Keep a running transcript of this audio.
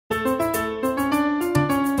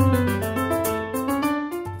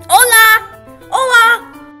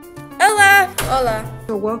Hola.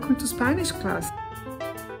 So welcome to Spanish class.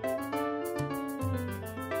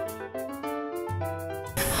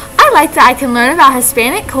 I like that I can learn about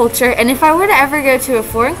Hispanic culture, and if I were to ever go to a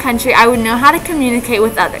foreign country, I would know how to communicate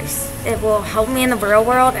with others. It will help me in the real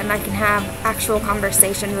world, and I can have actual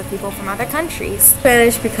conversations with people from other countries.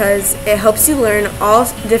 Spanish because it helps you learn all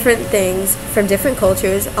different things from different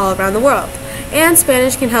cultures all around the world. And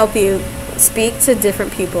Spanish can help you speak to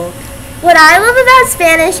different people. What I love about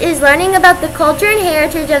Spanish is learning about the culture and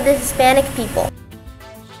heritage of the Hispanic people.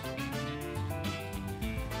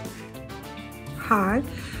 Hi,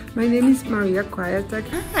 my name is Maria Quayatek.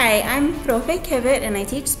 Hi, I'm Profe Kivit and I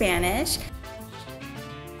teach Spanish.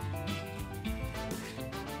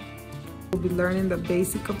 We'll be learning the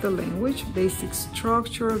basic of the language, basic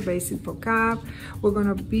structure, basic vocab. We're going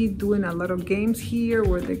to be doing a lot of games here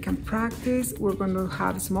where they can practice. We're going to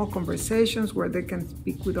have small conversations where they can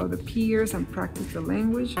speak with other peers and practice the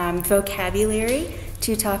language. Vocabulary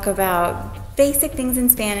to talk about basic things in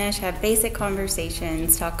Spanish, have basic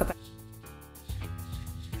conversations, talk about.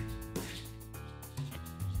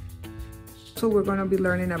 So we're going to be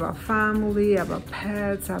learning about family, about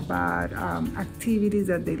pets, about activities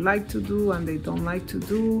that they like to do and they don't like to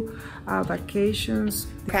do, vacations.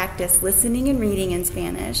 Practice listening and reading in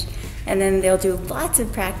Spanish, and then they'll do lots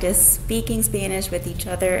of practice speaking Spanish with each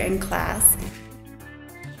other in class.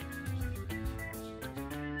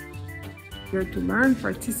 Here to learn,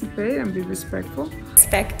 participate, and be respectful.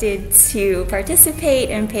 Expected to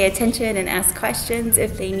participate and pay attention and ask questions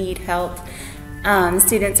if they need help.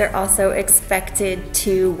 Students are also expected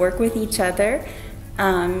to work with each other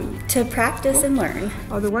to practice and learn.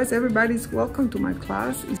 Otherwise, everybody's welcome to my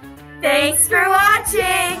class. Thanks for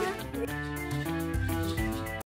watching!